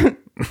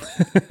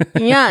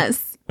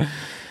 Yes.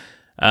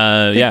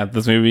 Yeah,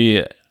 this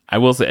movie, I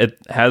will say it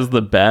has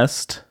the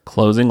best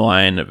closing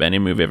line of any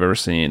movie I've ever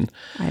seen.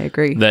 I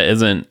agree. That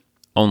isn't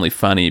only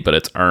funny, but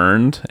it's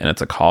earned and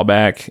it's a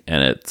callback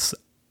and it's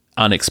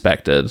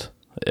unexpected.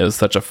 It was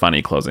such a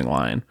funny closing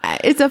line.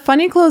 It's a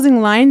funny closing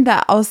line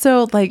that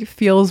also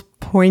feels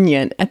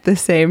poignant at the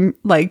same,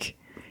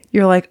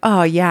 you're like,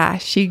 oh yeah,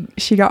 she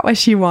got what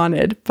she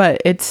wanted,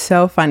 but it's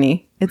so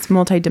funny. It's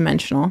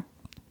multidimensional.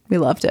 We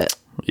loved it.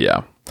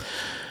 Yeah.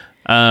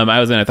 I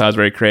thought it was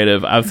very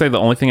creative. I would say the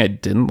only thing I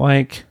didn't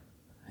like,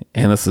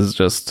 and this is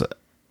just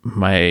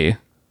I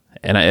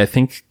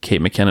think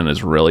Kate McKinnon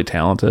is really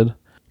talented,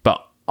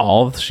 but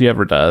all she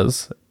ever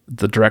does,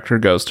 the director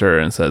goes to her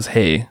and says,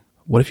 hey,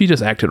 what if you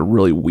just acted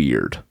really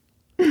weird?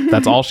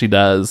 That's all she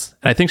does.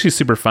 And I think she's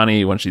super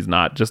funny when she's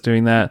not just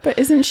doing that. But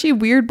isn't she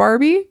Weird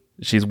Barbie?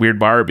 She's Weird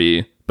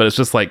Barbie, but it's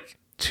just I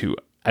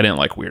didn't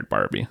like Weird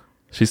Barbie.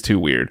 She's too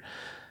weird.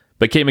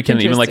 But Kate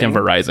McKinnon, even in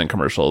Verizon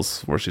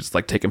commercials where she's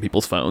taking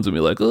people's phones and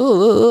be like,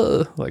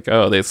 oh,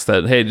 they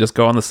said, hey, just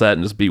go on the set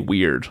and just be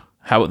weird.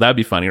 That'd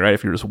be funny, right?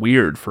 If you're just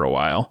weird for a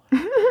while.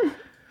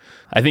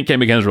 I think Kate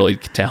McKinnon is really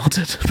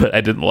talented, but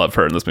I didn't love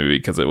her in this movie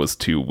because it was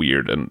too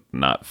weird and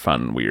not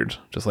fun weird.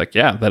 Just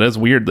yeah, that is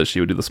weird that she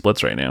would do the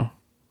splits right now.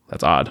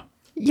 That's odd.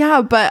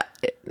 Yeah, but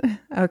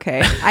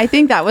okay. I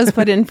think that was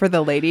put in for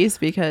the ladies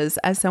because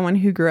as someone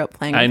who grew up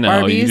playing with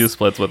Barbies, you do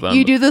splits with them.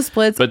 You do the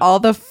splits all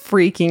the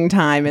freaking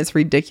time. It's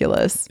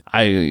ridiculous.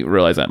 I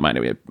realize that might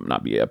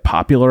not be a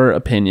popular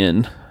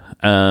opinion,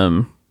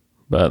 but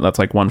that's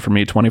one for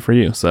me, 20 for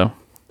you. So.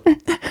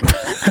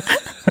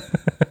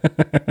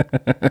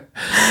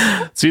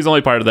 She's the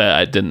only part of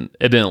that it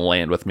didn't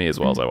land with me as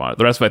well as I wanted.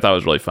 The rest of it I thought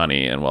was really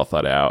funny and well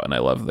thought out, and I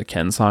love the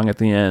Ken song at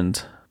the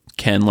end.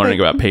 Ken learning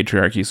about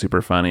patriarchy,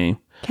 super funny.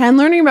 Ken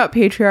learning about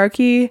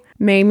patriarchy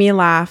made me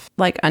laugh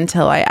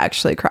until I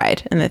actually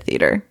cried in the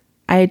theater.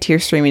 I had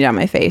tears streaming down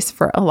my face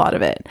for a lot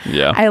of it.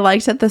 Yeah. I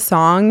liked that the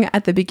song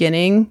at the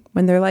beginning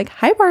when they're like,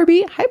 hi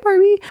Barbie, hi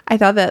Barbie. I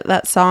thought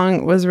that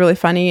song was really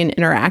funny and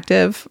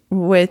interactive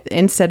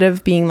instead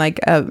of being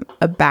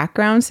a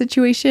background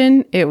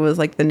situation, it was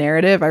the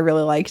narrative. I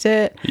really liked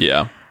it.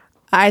 Yeah.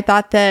 I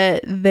thought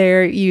that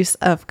their use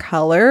of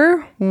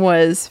color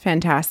was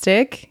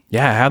fantastic.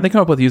 Yeah, how'd they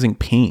come up with using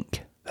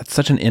pink? That's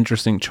such an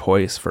interesting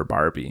choice for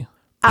Barbie.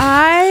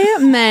 I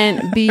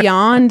meant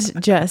beyond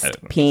just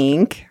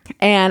pink.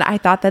 And I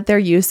thought that their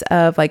use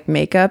of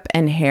makeup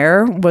and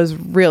hair was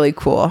really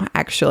cool,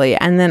 actually.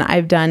 And then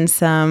I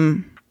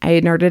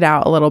nerded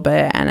out a little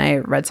bit and I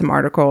read some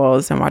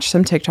articles and watched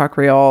some TikTok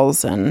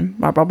reels and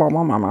blah, blah, blah,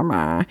 blah, blah, blah,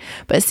 blah.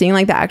 But seeing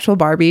the actual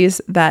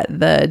Barbies that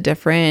the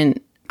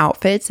different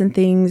outfits and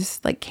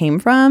things came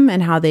from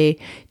and how they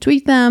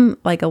tweaked them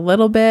a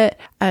little bit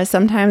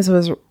sometimes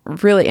was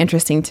really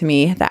interesting to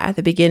me. That at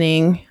the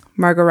beginning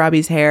Margot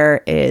Robbie's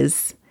hair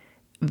is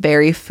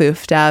very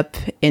foofed up,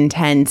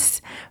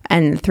 intense.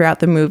 And throughout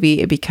the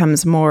movie, it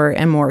becomes more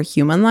and more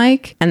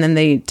human-like. And then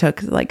they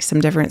took like some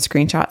different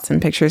screenshots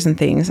and pictures and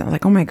things. I was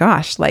like, oh my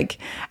gosh, like,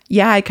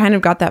 yeah, I kind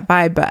of got that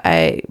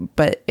vibe,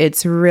 but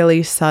it's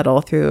really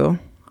subtle through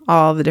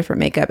all the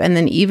different makeup. And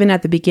then even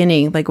at the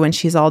beginning, like when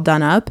she's all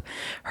done up,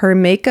 her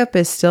makeup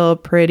is still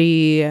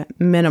pretty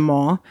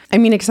minimal. I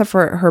mean, except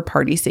for her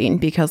party scene,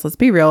 because let's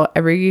be real,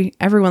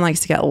 everyone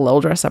likes to get a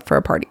little dressed up for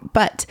a party.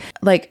 But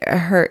like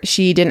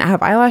she didn't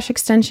have eyelash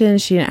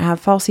extensions, she didn't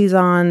have falsies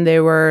on.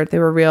 They were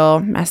real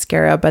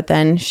mascara, but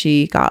then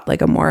she got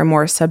like a more and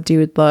more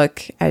subdued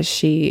look as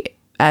the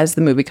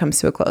movie comes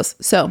to a close.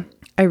 So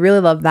I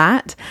really love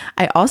that.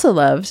 I also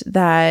loved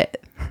that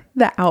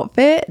the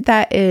outfit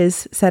that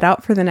is set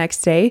out for the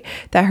next day,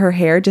 that her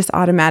hair just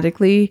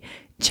automatically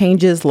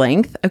changes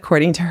length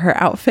according to her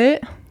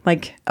outfit.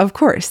 Like, of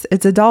course,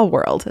 it's a doll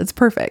world. It's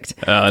perfect.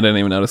 I didn't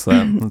even notice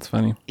that. That's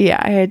funny.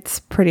 Yeah,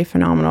 it's pretty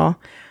phenomenal.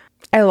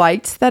 I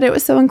liked that it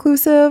was so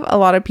inclusive. A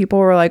lot of people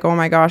were like, oh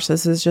my gosh,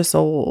 this is just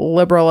a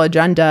liberal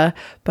agenda.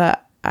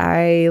 But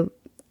I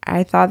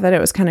thought that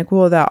it was kind of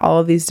cool that all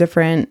of these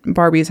different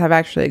Barbies have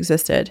actually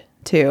existed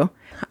too.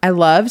 I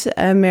loved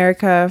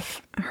America.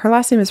 Her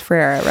last name is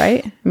Ferrera,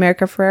 right?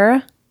 America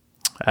Ferrera?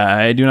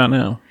 I do not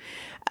know.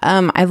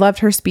 I loved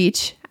her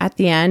speech at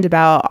the end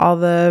about all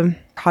the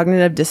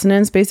cognitive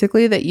dissonance,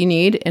 basically, that you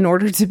need in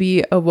order to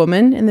be a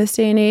woman in this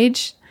day and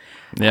age.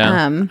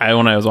 Yeah.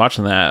 When I was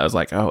watching that, I was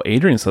like, oh,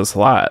 Adrian says a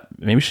lot.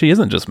 Maybe she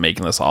isn't just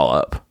making this all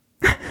up.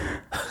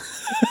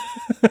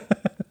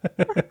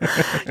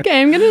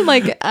 Okay, I'm going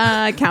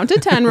to count to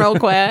 10 real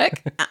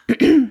quick.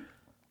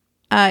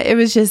 It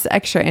was just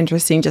extra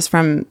interesting just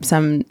from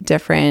some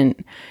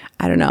different,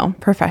 I don't know,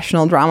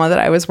 professional drama that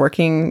I was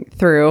working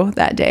through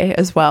that day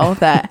as well,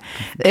 that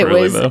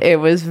it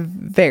was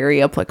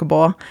very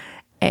applicable.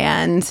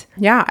 And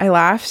yeah, I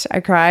laughed, I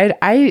cried.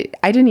 I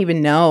didn't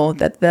even know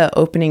that the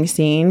opening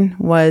scene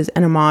was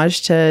an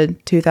homage to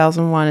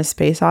 2001: A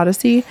Space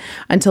Odyssey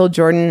until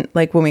Jordan,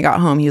 like when we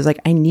got home, he was like,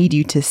 I need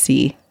you to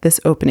see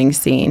this opening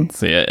scene.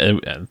 See,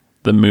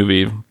 the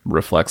movie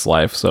reflects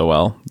life so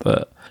well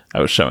that I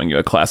was showing you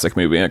a classic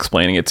movie and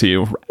explaining it to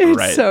you. It's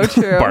right. So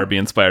true. Barbie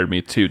inspired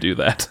me to do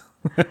that.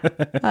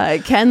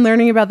 Ken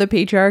learning about the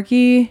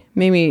patriarchy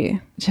made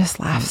me just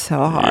laugh so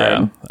hard.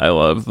 Yeah, I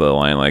love the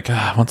line like,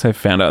 once I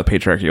found out the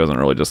patriarchy wasn't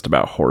really just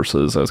about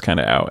horses, I was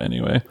kind of out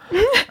anyway.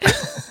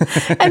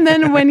 And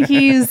then when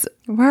he's,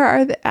 where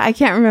are they? I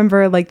can't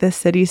remember like the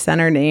city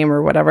center name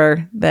or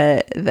whatever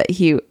that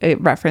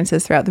it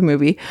references throughout the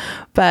movie,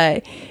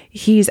 but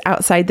he's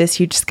outside this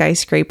huge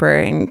skyscraper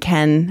and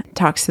Ken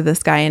talks to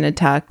this guy in a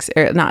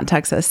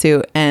a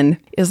suit, and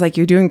is like,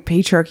 you're doing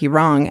patriarchy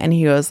wrong. And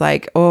he was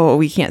like, oh,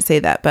 we can't say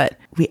that, but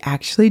we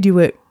actually do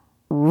it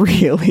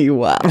really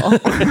well.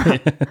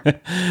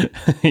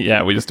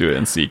 Yeah, we just do it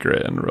in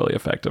secret and really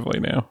effectively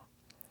now.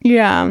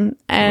 Yeah. Isn't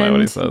that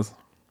what he says?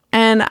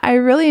 And I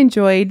really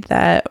enjoyed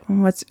that.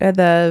 What's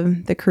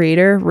the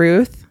creator,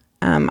 Ruth?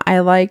 I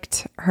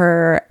liked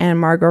her and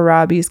Margot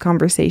Robbie's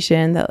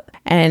conversation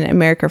and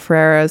America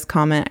Ferrera's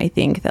comment. I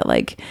think that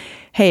like,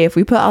 hey, if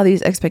we put all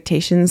these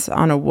expectations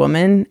on a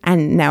woman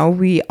and now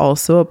we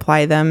also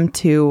apply them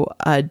to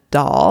a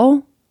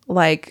doll,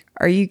 like,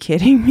 are you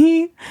kidding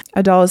me?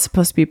 A doll is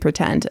supposed to be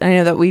pretend. And I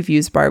know that we've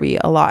used Barbie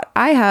a lot.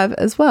 I have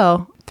as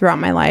well throughout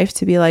my life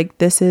to be like,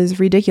 this is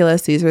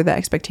ridiculous. These are the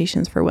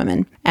expectations for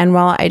women. And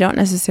while I don't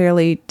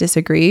necessarily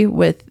disagree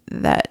with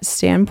that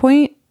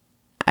standpoint,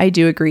 I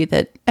do agree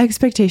that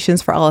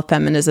expectations for all of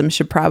feminism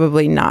should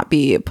probably not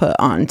be put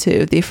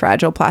onto the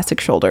fragile plastic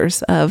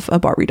shoulders of a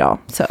Barbie doll.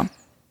 So,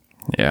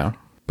 yeah,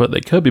 but they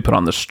could be put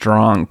on the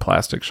strong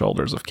plastic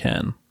shoulders of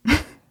Ken.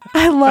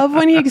 I love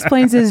when he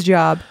explains his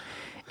job.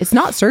 It's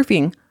not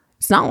surfing.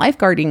 It's not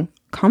lifeguarding.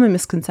 Common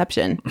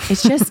misconception.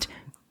 It's just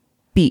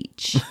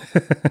beach.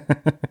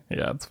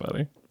 Yeah, it's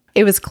funny.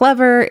 It was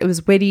clever. It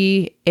was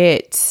witty.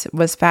 It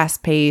was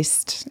fast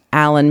paced.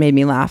 Alan made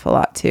me laugh a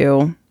lot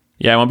too.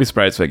 Yeah, I won't be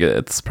surprised if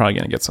it's probably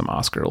going to get some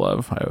Oscar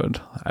love.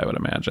 I would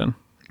imagine,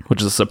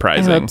 which is a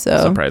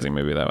surprising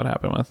movie that would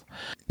happen with.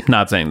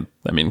 Not saying,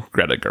 I mean,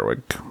 Greta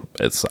Gerwig,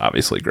 it's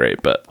obviously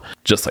great, but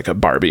just like a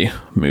Barbie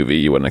movie,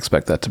 you wouldn't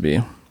expect that to be.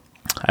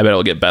 I bet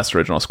it'll get Best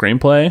Original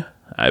Screenplay.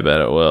 I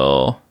bet it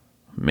will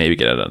maybe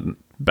get a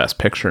Best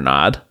Picture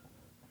nod.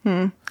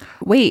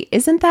 Wait,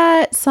 isn't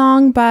that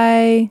song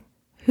by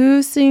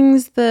who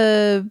sings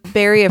the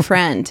Bury a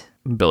Friend?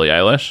 Billie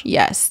Eilish?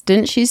 Yes.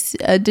 Didn't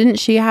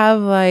she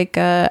have like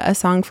a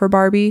song for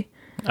Barbie?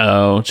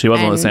 Oh, she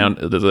wasn't is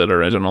it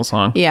original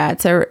song? Yeah,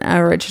 it's an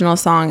original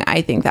song.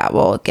 I think that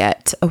will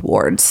get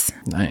awards.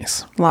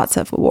 Nice. Lots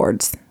of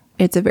awards.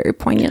 It's a very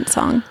poignant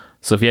song.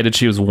 So if you had to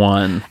choose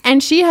one.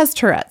 And she has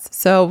Tourette's.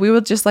 So we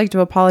would just like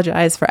to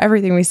apologize for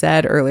everything we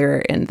said earlier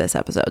in this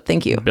episode.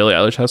 Thank you. Billie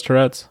Eilish has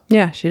Tourette's?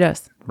 Yeah, she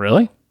does.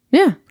 Really?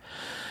 Yeah.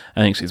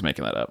 I think she's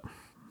making that up.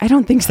 I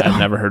don't think so. I've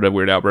never heard a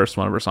weird outburst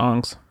in one of her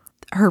songs.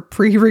 Her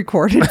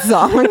pre-recorded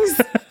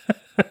songs?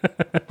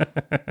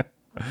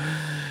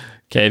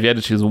 Okay, if you had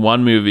to choose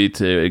one movie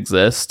to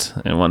exist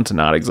and one to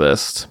not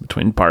exist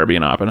between Barbie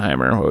and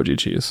Oppenheimer, what would you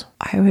choose?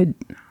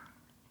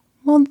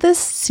 Well, this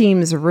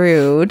seems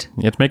rude.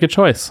 You have to make a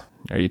choice.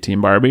 Are you Team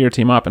Barbie or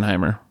Team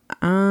Oppenheimer?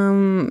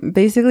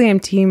 Basically,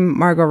 I'm Team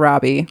Margot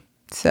Robbie.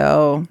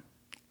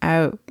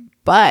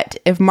 But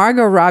if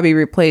Margot Robbie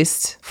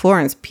replaced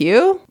Florence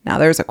Pugh, now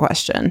there's a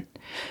question.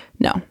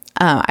 No,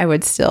 I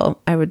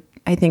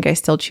think I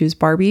still choose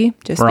Barbie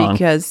just Wrong.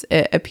 because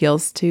it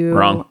appeals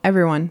to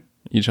everyone.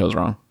 You chose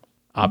wrong.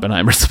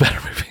 Oppenheimer's a better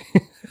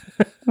movie.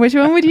 Which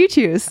one would you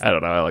choose? I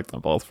don't know. I like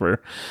them both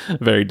for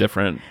very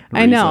different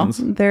reasons.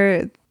 I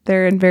know.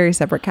 They're in very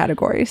separate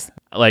categories.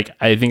 Like,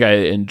 I think I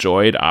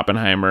enjoyed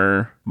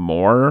Oppenheimer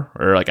more,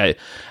 or like I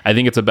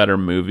think it's a better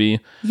movie.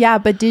 Yeah,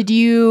 but did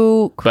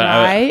you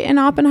cry in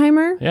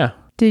Oppenheimer? Yeah.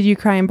 Did you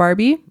cry in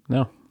Barbie?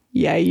 No.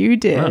 Yeah, you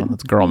did. No,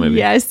 it's a girl movie.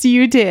 Yes,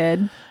 you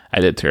did. I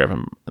did tear up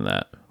in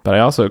that. But I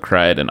also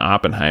cried in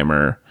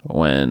Oppenheimer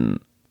when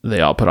they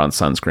all put on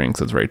sunscreen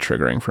because it's very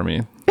triggering for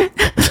me.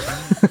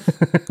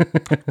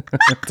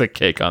 It's a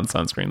cake on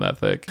sunscreen that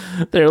thick.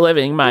 They're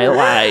living my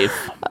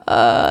life.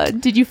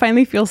 Did you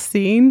finally feel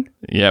seen?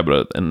 Yeah,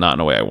 but not in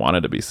a way I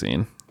wanted to be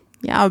seen.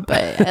 Yeah,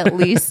 but at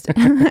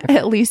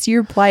least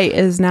your plight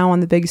is now on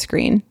the big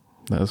screen.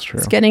 That's true.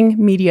 It's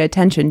getting media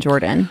attention,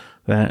 Jordan.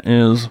 That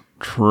is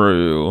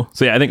true.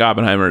 So yeah, I think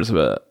Oppenheimer is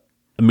a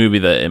movie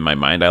that in my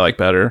mind I like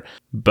better,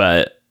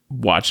 but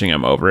watching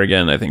them over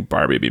again, I think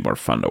Barbie would be more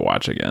fun to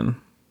watch again.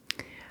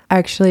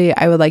 Actually,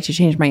 I would like to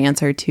change my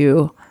answer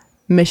to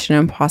Mission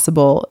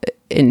Impossible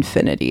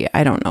Infinity.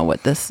 I don't know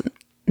what this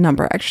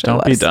number actually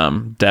was. Don't be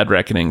dumb. Dead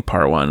Reckoning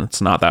Part 1.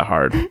 It's not that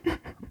hard.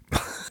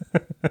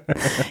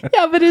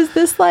 Yeah, but is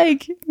this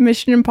like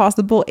Mission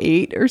Impossible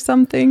 8 or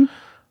something?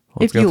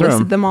 Let's if you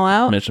listed them. them all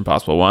out. Mission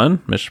Impossible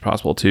 1, Mission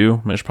Impossible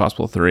 2, Mission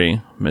Impossible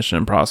 3, Mission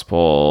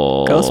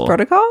Impossible... Ghost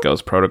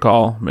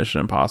Protocol,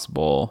 Mission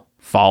Impossible...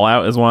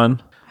 Fallout is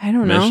one. I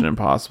don't know. Mission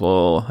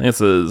Impossible... This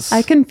is...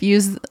 I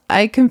confuse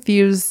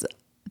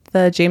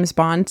the James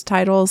Bond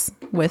titles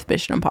with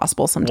Mission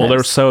Impossible sometimes. Well,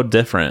 they're so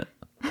different.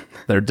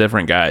 They're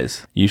different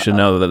guys. You should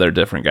know that they're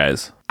different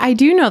guys. I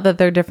do know that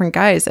they're different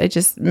guys. I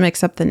just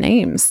mix up the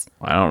names.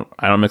 I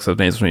don't mix up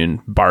names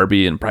between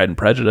Barbie and Pride and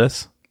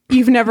Prejudice.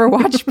 You've never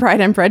watched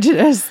Pride and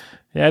Prejudice?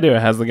 Yeah, I do.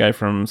 It has the guy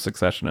from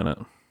Succession in it.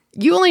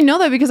 You only know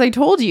that because I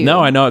told you. No,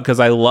 I know it because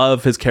I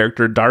love his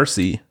character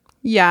Darcy.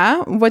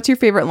 Yeah? What's your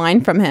favorite line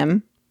from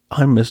him?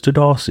 I'm Mr.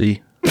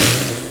 Darcy.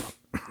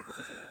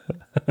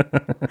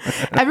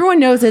 Everyone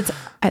knows it's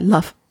I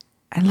love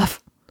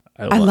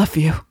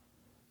you.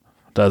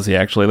 Does he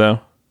actually,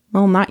 though?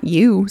 Well, not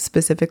you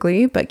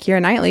specifically, but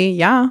Keira Knightley,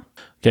 yeah.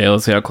 Okay,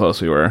 let's see how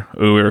close we were.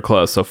 Ooh, we were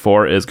close. So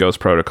 4 is Ghost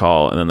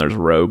Protocol, and then there's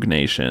Rogue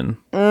Nation.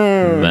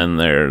 Then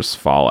there's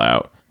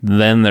Fallout.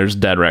 Then there's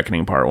Dead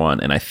Reckoning Part 1,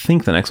 and I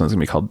think the next one's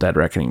going to be called Dead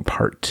Reckoning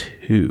Part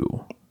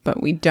 2.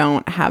 But we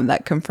don't have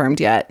that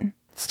confirmed yet.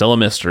 Still a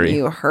mystery.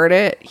 You heard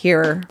it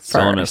here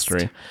Still first. a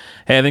mystery.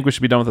 Hey, I think we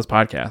should be done with this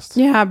podcast.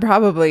 Yeah,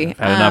 probably. I've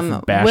had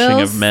enough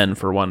bashing of men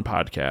for one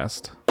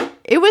podcast.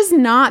 It was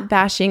not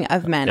bashing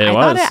of men. I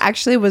thought it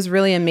actually was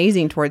really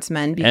amazing towards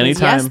men because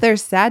Anytime yes,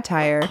 there's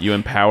satire. You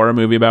empower a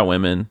movie about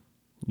women,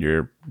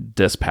 you're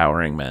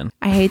dispowering men.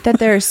 I hate that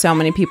there are so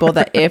many people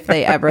that if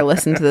they ever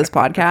listened to this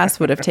podcast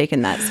would have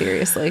taken that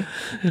seriously.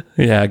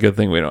 Yeah, good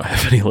thing we don't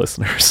have any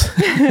listeners.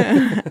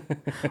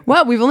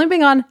 Well, we've only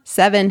been on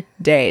 7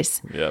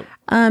 days. Yep.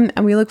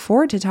 And we look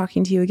forward to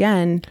talking to you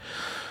again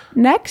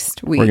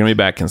next week. We're going to be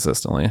back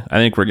consistently. I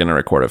think we're going to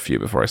record a few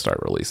before I start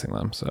releasing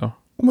them. So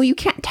well, you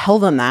can't tell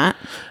them that.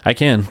 I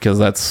can, because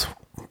that's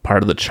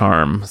part of the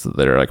charm, so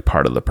they're like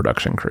part of the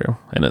production crew,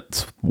 and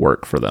it's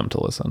work for them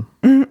to listen.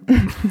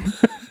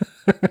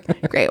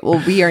 Great.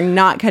 Well, we are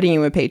not cutting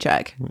you a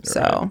paycheck.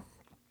 So,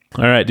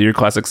 all right, do your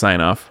classic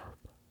sign off.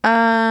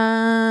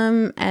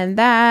 And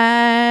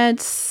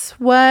that's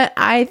what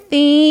I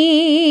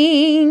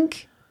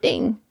think.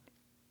 Ding.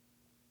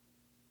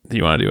 Do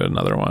you want to do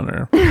another one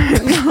or?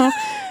 No,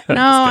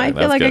 I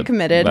feel like I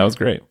committed. That was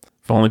great.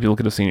 If only people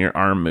could have seen your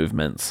arm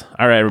movements.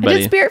 All right, everybody. I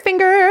did spirit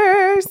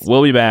fingers.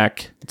 We'll be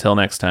back. Until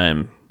next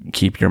time,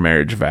 keep your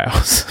marriage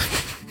vows.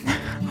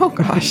 Oh,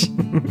 gosh.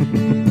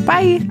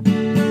 Bye.